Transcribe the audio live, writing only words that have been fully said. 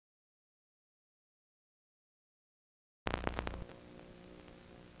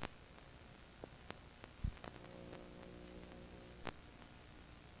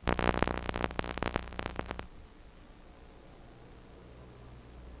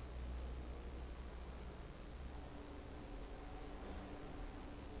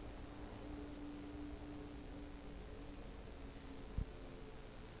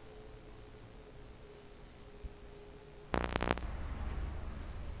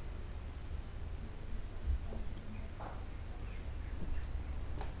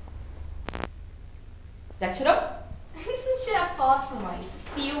Já tirou? Isso não tira foto, mãe. Isso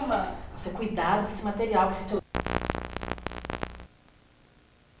filma. Nossa, cuidado com esse material, com esse teu...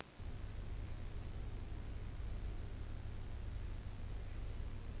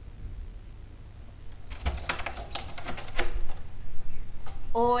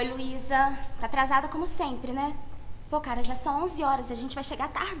 Oi, Luísa. Tá atrasada como sempre, né? Pô, cara, já são 11 horas e a gente vai chegar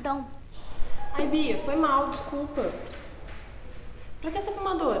tardão. Ai, Bia, foi mal, desculpa. Pra que essa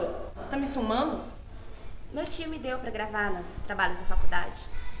filmadora? Você tá me filmando? Meu tio me deu pra gravar nos trabalhos da faculdade.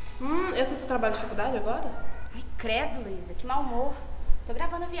 Eu sou seu trabalho de faculdade agora? Ai, credo, Luísa, que mau humor. Tô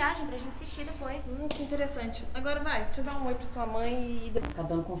gravando a viagem pra gente assistir depois. Que interessante. Agora vai, deixa eu dar um oi pra sua mãe e... Não fica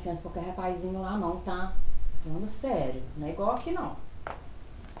dando confiança pra qualquer rapazinho lá não, tá? Tô falando sério, não é igual aqui não.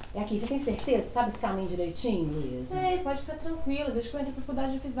 É aqui, você tem certeza? Sabe esse caminho direitinho, Luísa? Sei, pode ficar tranquila. Desde que eu entrei pra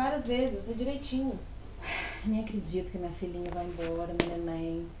faculdade eu fiz várias vezes, eu sei direitinho. Nem acredito que minha filhinha vai embora, meu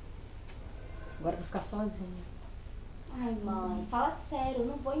neném. Agora eu vou ficar sozinha. Ai, mãe, fala sério, eu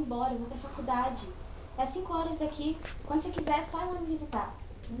não vou embora, eu vou pra faculdade. É 5 horas daqui. Quando você quiser, é só ir lá me visitar.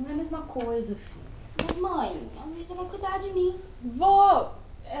 Não é a mesma coisa, filho. Mas, mãe, a Luísa vai cuidar de mim. Vou!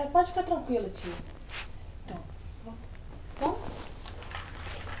 Pode ficar tranquila, tia. Então, Bom?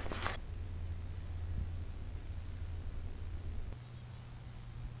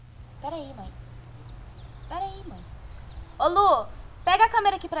 Peraí, mãe. Peraí, mãe. Ô, Lu, pega a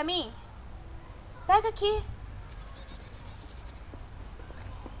câmera aqui pra mim. Pega aqui.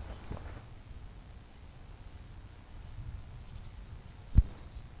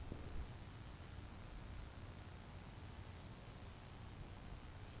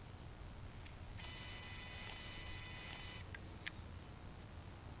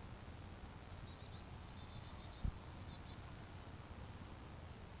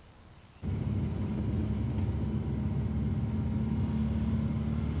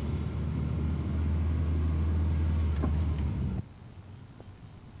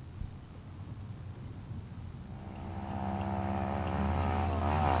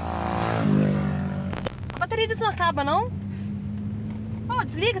 a bateria disso não acaba, não? Pô,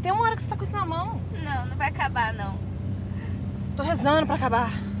 desliga, tem uma hora que você tá com isso na mão. Não, não vai acabar, não. Tô rezando pra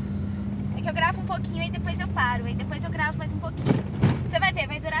acabar. É que eu gravo um pouquinho, aí depois eu paro. Aí depois eu gravo mais um pouquinho. Você vai ver,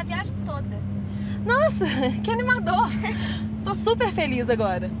 vai durar a viagem toda. Nossa, que animador. Tô super feliz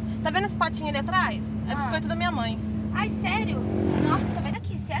agora. Tá vendo esse potinho ali atrás? É biscoito da minha mãe. Ai, sério? Nossa, vai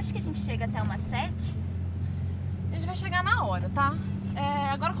daqui. Você acha que a gente chega até umas 7? A gente vai chegar na hora, tá?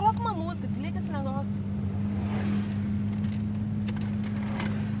 Agora coloca uma música, desliga esse negócio.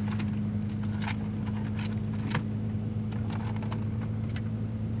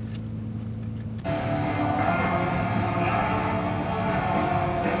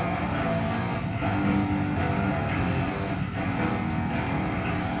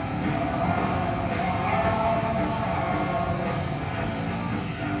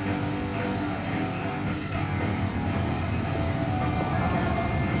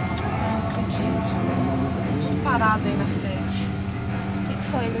 Parado aí na frente. O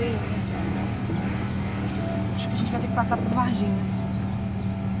que foi, Luísa? Acho que a gente vai ter que passar por Varginha.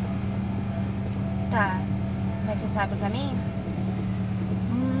 Tá, mas você sabe o caminho?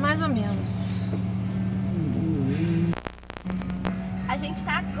 Mais ou menos. A gente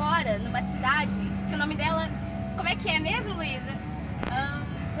tá agora numa cidade que o nome dela... Como é que é mesmo, Luísa?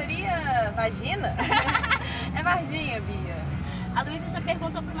 Seria vagina? É Varginha, Bia. A Luísa já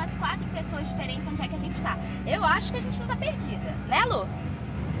perguntou pra umas 4 pessoas diferentes onde é que a gente tá. Eu acho que a gente não tá perdida, né, Lu?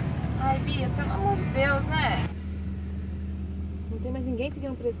 Ai, Bia, pelo amor de Deus, né? Não tem mais ninguém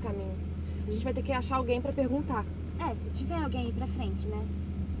seguindo por esse caminho. A gente vai ter que achar alguém pra perguntar. Se tiver alguém aí pra frente, né?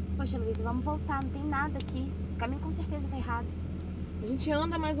 Poxa, Luísa, vamos voltar, não tem nada aqui. Esse caminho com certeza tá errado. A gente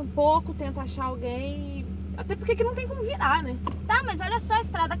anda mais um pouco, tenta achar alguém e... Até porque aqui não tem como virar, né? Tá, mas olha só, a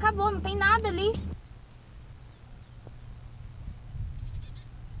estrada acabou, não tem nada ali.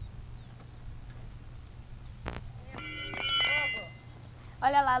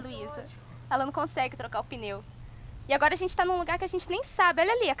 Olha lá, Luísa. Ela não consegue trocar o pneu. E agora a gente tá num lugar que a gente nem sabe.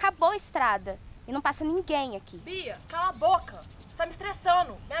 Olha ali, acabou a estrada. E não passa ninguém aqui. Bia, cala a boca. Você tá me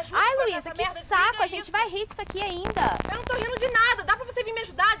estressando. Me ajuda. Ai, Luísa, que merda. saco. Desliga A gente isso. vai rir disso aqui ainda. Eu não tô rindo de nada. Dá pra você vir me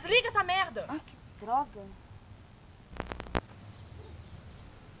ajudar? Desliga essa merda. Ai, que droga.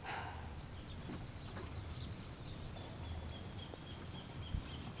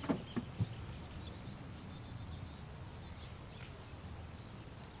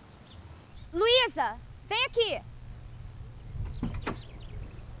 Luísa, vem aqui.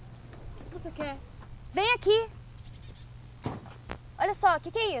 O que você quer? Vem aqui. Olha só, o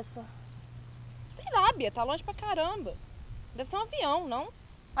que é isso? Sei lá, Bia, tá longe pra caramba. Deve ser um avião, não? Um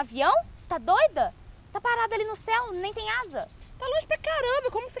avião? Você tá doida? Tá parado ali no céu, nem tem asa. Tá longe pra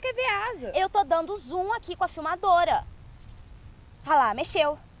caramba, como você quer ver a asa? Eu tô dando zoom aqui com a filmadora. Olha lá,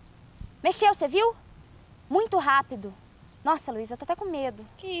 mexeu. Mexeu, você viu? Muito rápido. Nossa, Luísa, eu tô até com medo.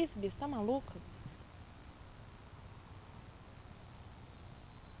 Que isso, Bia, você tá maluca?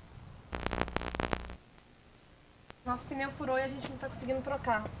 Nosso pneu furou e a gente não tá conseguindo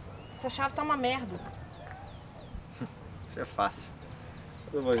trocar. Essa chave tá uma merda. Isso é fácil.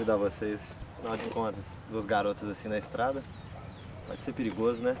 Eu vou ajudar vocês. Afinal de contas, duas garotas assim na estrada. Pode ser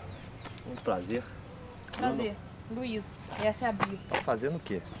perigoso, né? Muito prazer. Prazer, Luísa. E essa é a Bia. Tá fazendo o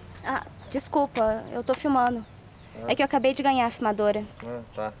quê? Ah, desculpa, eu tô filmando. Ah. É que eu acabei de ganhar a filmadora. Ah,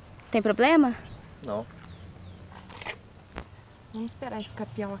 tá. Tem problema? Não. Vamos esperar esse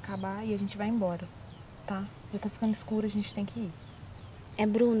capial acabar e a gente vai embora, tá? Já tá ficando escuro, a gente tem que ir. É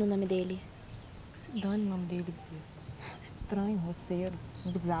Bruno o nome dele. Se dane o nome dele, Bia. Estranho, roteiro,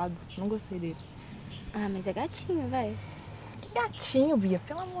 abusado. Não gostei dele. Ah, mas é gatinho, velho. Que gatinho, Bia.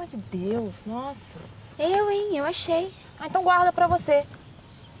 Pelo amor de Deus. Nossa. Eu achei. Ah, então guarda pra você.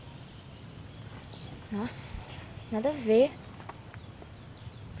 Nossa, nada a ver.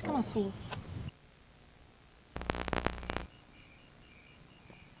 Fica na sua.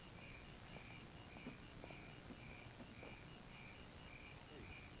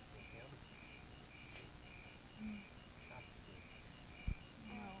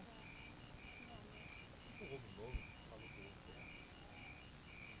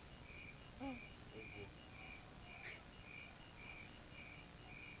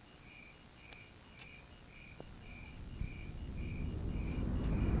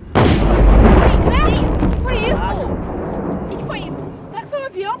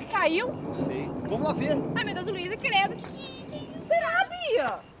 Caiu? Não sei. Vamos lá ver. Ai, meu Deus, Luísa, credo. Que será,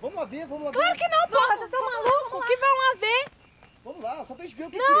 Bia? Vamos lá ver, vamos lá ver. Claro que não, porra. Vocês estão malucos? Que vão lá ver? Vamos lá, só pra gente ver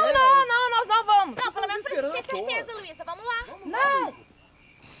o que Não, que é. não, nós não vamos. Não, pelo menos pra gente ter esperando à certeza, Luísa. Vamos lá. Vamos lá, Não. Luísa.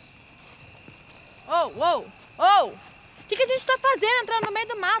 O que a gente tá fazendo entrando no meio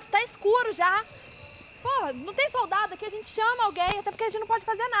do mato? Tá escuro já. Porra, não tem soldado aqui, a gente chama alguém, até porque a gente não pode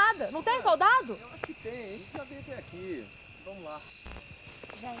fazer nada. Não tem soldado? Eu acho que tem, a gente já veio até aqui. Vamos lá.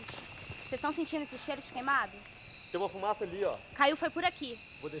 Gente, vocês estão sentindo esse cheiro de queimado? Tem uma fumaça ali, ó. Caiu foi por aqui.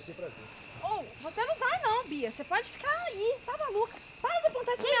 Vou descer pra ver. Você não vai não, Bia. Você pode ficar aí, tá maluca? Para de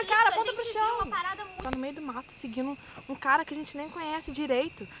apontar isso pra minha isso? cara, A aponta gente pro viu chão. uma parada muito... Tá no meio do mato, seguindo um cara que a gente nem conhece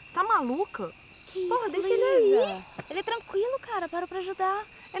direito. Você tá maluca? Que Porra, isso, deixa ele Luísa? aí. Ele é tranquilo, cara. Parou pra ajudar.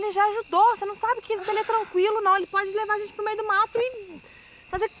 Ele já ajudou, você não sabe que se ele é tranquilo, não. Ele pode levar a gente pro meio do mato e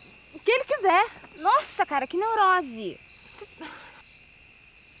fazer o que ele quiser. Nossa, cara, que neurose.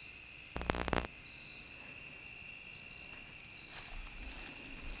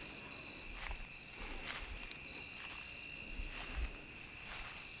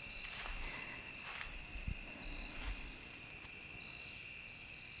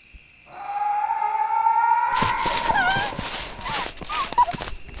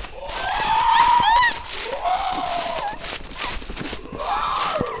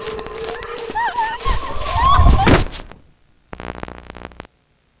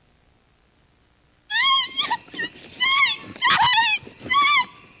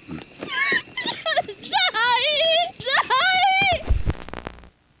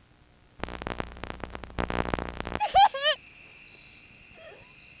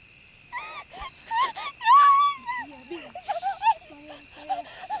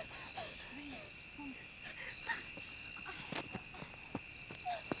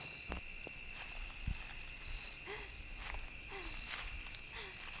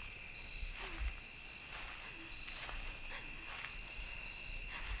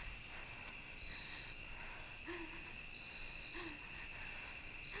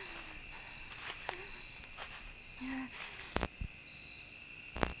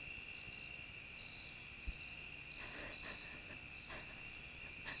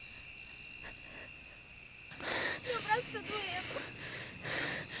 Meu braço tá doendo.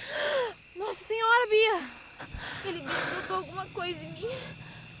 Nossa senhora, Bia. Ele botou alguma coisa em mim.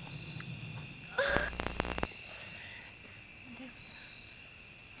 Meu Deus.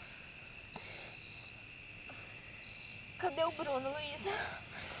 Cadê o Bruno, Luísa?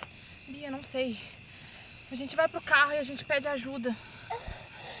 Bia, não sei. A gente vai pro carro e a gente pede ajuda.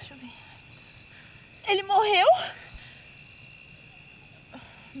 Deixa eu ver. Ele morreu?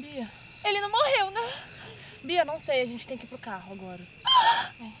 Bia. Ele não morreu, né? Bia, não sei, a gente tem que ir pro carro agora.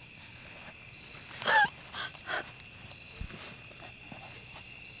 Vem.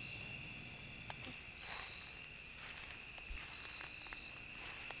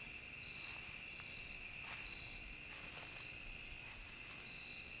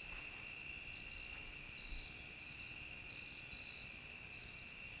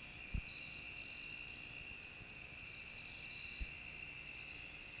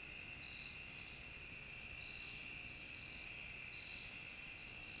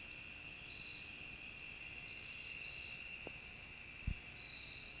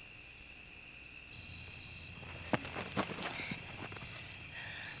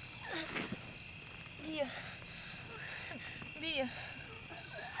 Bia. Bia.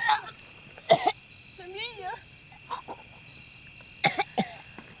 Bia.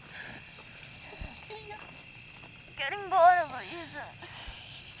 Bia. Quero ir embora, Luísa.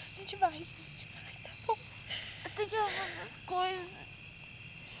 A gente vai, tá bom. Eu tenho que arrumar as coisas.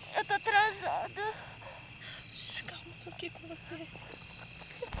 Eu tô atrasada. Calma, eu tô aqui com você.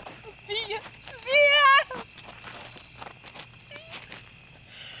 Bia. Bia.